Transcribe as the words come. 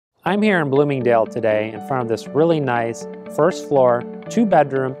I'm here in Bloomingdale today in front of this really nice first floor,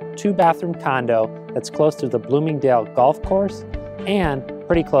 2-bedroom, 2-bathroom condo that's close to the Bloomingdale golf course and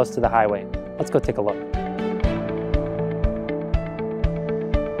pretty close to the highway. Let's go take a look.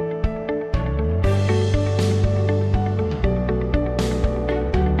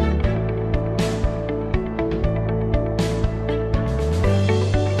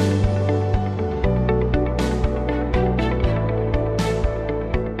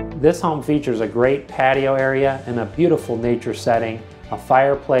 This home features a great patio area and a beautiful nature setting, a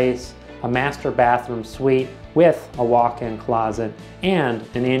fireplace, a master bathroom suite with a walk-in closet, and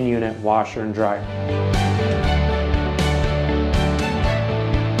an in-unit washer and dryer.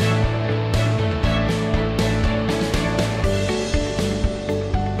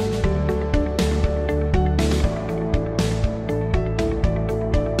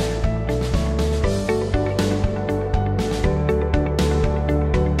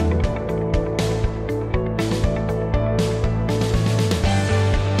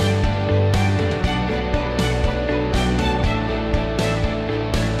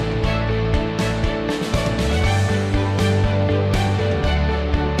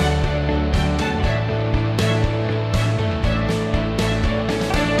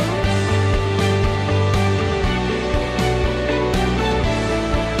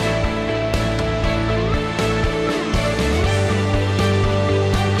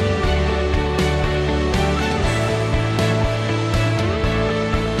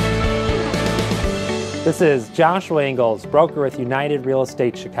 This is Joshua Ingalls, broker with United Real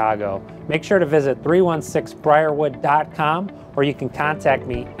Estate Chicago. Make sure to visit 316briarwood.com or you can contact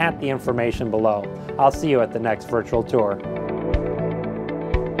me at the information below. I'll see you at the next virtual tour.